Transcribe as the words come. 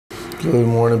Good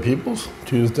morning, peoples.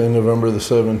 Tuesday, November the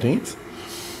 17th.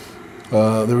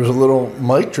 There was a little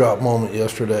mic drop moment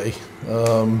yesterday.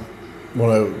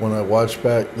 When I watched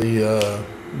back the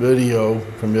video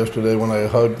from yesterday when I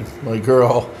hugged my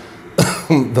girl,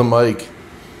 the mic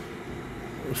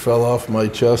fell off my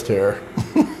chest hair.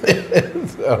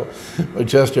 So my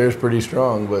chest hair is pretty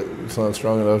strong, but it's not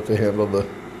strong enough to handle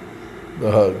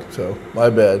the hug. So my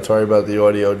bad. Sorry about the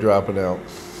audio dropping out.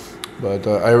 But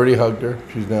I already hugged her.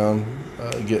 She's down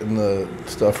getting the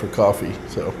stuff for coffee.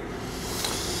 So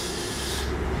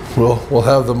we'll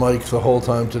have the mic the whole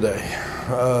time today.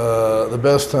 The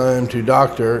best time to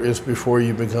doctor is before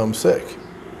you become sick.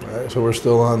 All right, so we're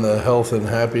still on the health and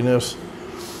happiness.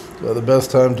 So the best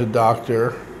time to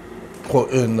doctor,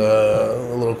 in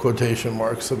little quotation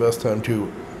marks, the best time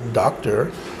to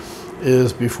doctor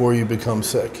is before you become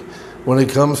sick. When it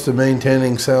comes to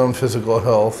maintaining sound physical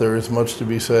health, there is much to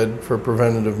be said for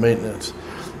preventative maintenance.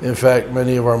 In fact,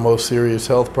 many of our most serious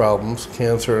health problems,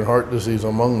 cancer and heart disease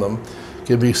among them,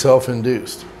 can be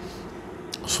self-induced.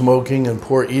 Smoking and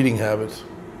poor eating habits,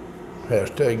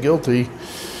 #guilty,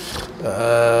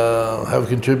 have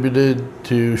contributed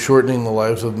to shortening the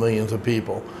lives of millions of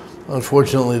people.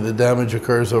 Unfortunately, the damage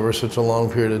occurs over such a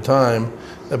long period of time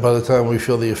that by the time we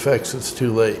feel the effects, it's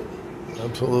too late.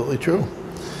 Absolutely true.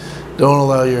 Don't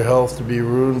allow your health to be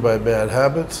ruined by bad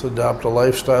habits. Adopt a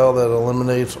lifestyle that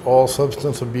eliminates all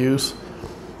substance abuse.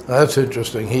 That's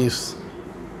interesting. He's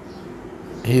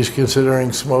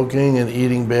considering smoking and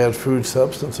eating bad food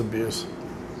substance abuse.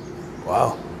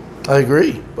 Wow. I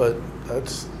agree, but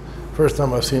that's the first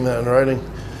time I've seen that in writing.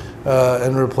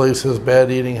 And replace his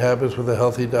bad eating habits with a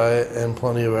healthy diet and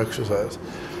plenty of exercise.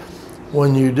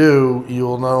 When you do, you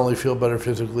will not only feel better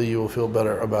physically, you will feel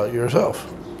better about yourself.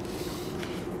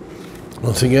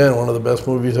 Once again, one of the best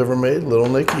movies ever made, Little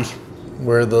Nicky,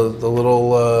 where the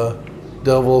little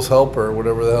devil's helper,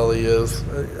 whatever the hell he is,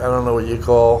 I don't know what you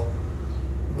call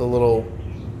the little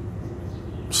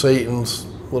Satan's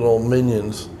little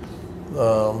minions,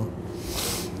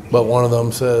 but one of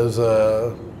them says,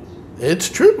 it's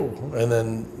true, and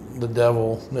then the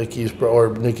devil, Nicky's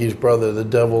brother, the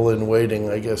devil in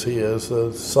waiting, I guess he is,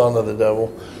 the son of the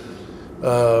devil,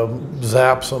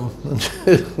 zaps him,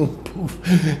 and poof,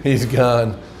 he's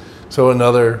gone. So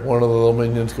another one of the little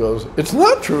minions goes, it's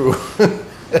not true.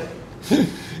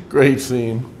 Great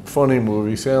scene, funny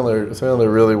movie.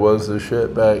 Sandler really was the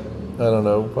shit back, I don't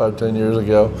know, 5-10 years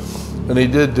ago. And he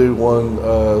did do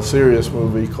one serious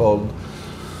movie called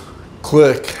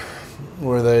Click,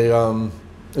 where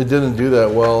it didn't do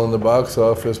that well in the box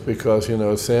office because, you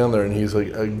know, it's Sandler and he's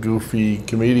like a goofy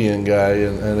comedian guy,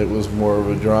 and it was more of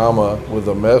a drama with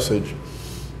a message.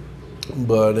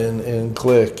 But in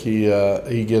Click,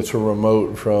 he gets a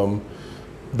remote from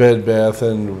Bed Bath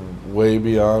and Way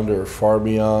Beyond or Far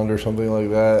Beyond or something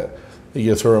like that. He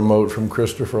gets a remote from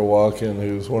Christopher Walken,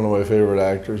 who's one of my favorite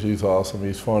actors. He's awesome.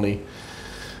 He's funny.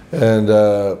 And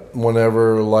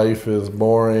whenever life is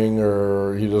boring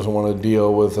or he doesn't want to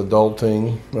deal with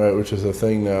adulting, right, which is a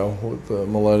thing now with the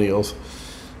millennials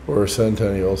or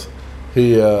centennials,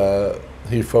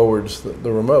 he forwards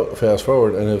the remote, fast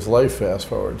forward, and his life fast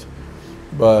forwards.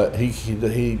 But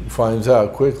he finds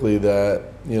out quickly that,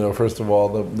 you know, first of all,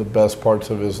 the best parts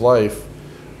of his life,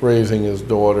 raising his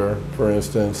daughter, for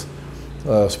instance,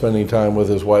 spending time with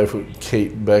his wife,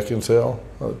 Kate Beckinsale.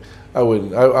 I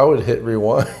would hit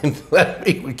rewind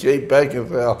with Kate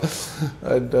Beckinsale.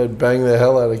 I'd bang the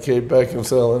hell out of Kate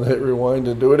Beckinsale and hit rewind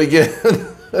and do it again,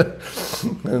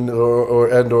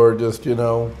 or just, you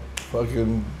know,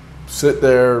 fucking sit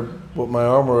there with my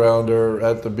arm around her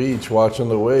at the beach watching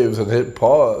the waves and hit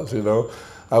pause. You know,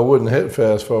 I wouldn't hit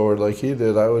fast forward like he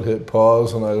did. I would hit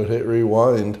pause and I would hit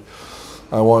rewind.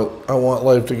 I want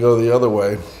life to go the other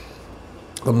way.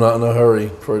 I'm not in a hurry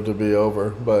for it to be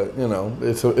over, but, you know,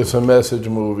 it's a message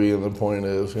movie, and the point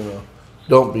is, you know,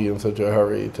 don't be in such a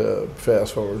hurry to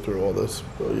fast forward through all this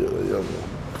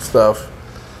stuff.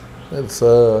 It's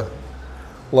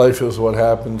life is what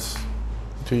happens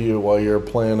to you while you're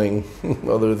planning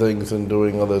other things and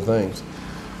doing other things.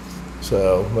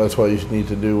 So that's why you need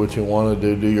to do what you want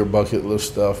to do your bucket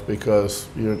list stuff, because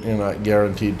you're not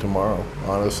guaranteed tomorrow.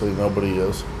 Honestly, nobody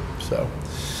is. So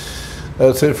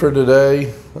that's it for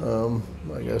today.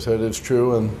 Like I said, it's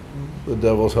true, and the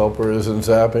devil's helper isn't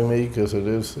zapping me, because it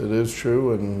is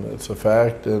true, and it's a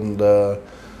fact. And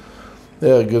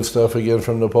yeah, good stuff again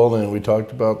from Napoleon. We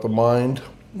talked about the mind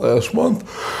last month.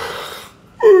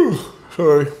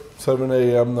 Sorry, 7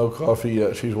 a.m., no coffee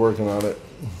yet. She's working on it.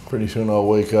 Pretty soon I'll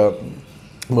wake up.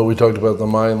 But we talked about the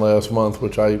mind last month,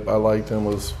 which I liked and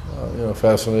was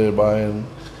fascinated by, and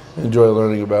enjoy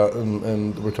learning about,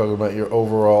 and we're talking about your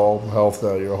overall health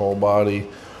now, your whole body.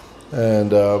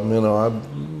 And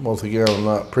once again, I'm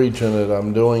not preaching it,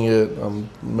 I'm doing it. I'm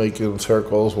making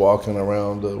circles, walking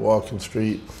around the walking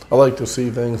street. I like to see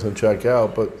things and check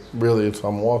out, but really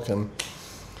I'm walking.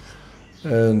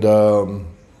 And, doing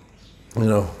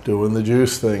the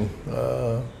juice thing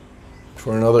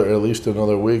for at least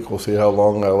another week. We'll see how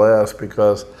long I last,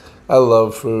 because I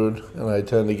love food and I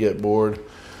tend to get bored.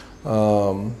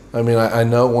 I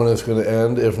know when it's going to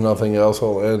end. If nothing else,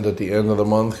 I'll end at the end of the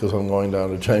month, because I'm going down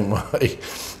to Chiang Mai,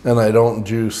 and I don't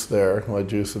juice there. My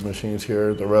juicing machine's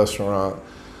here at the restaurant,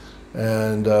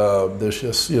 and there's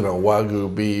just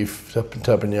Wagyu beef,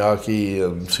 teppanyaki,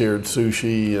 and seared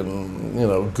sushi,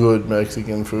 and good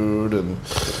Mexican food and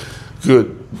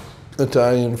good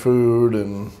Italian food,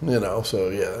 and so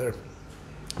yeah,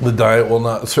 the diet will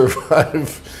not survive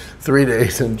 3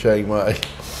 days in Chiang Mai.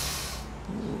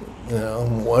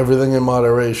 Everything in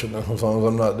moderation. As long as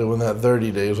I'm not doing that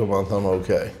 30 days a month, I'm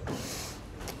okay.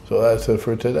 So that's it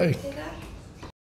for today.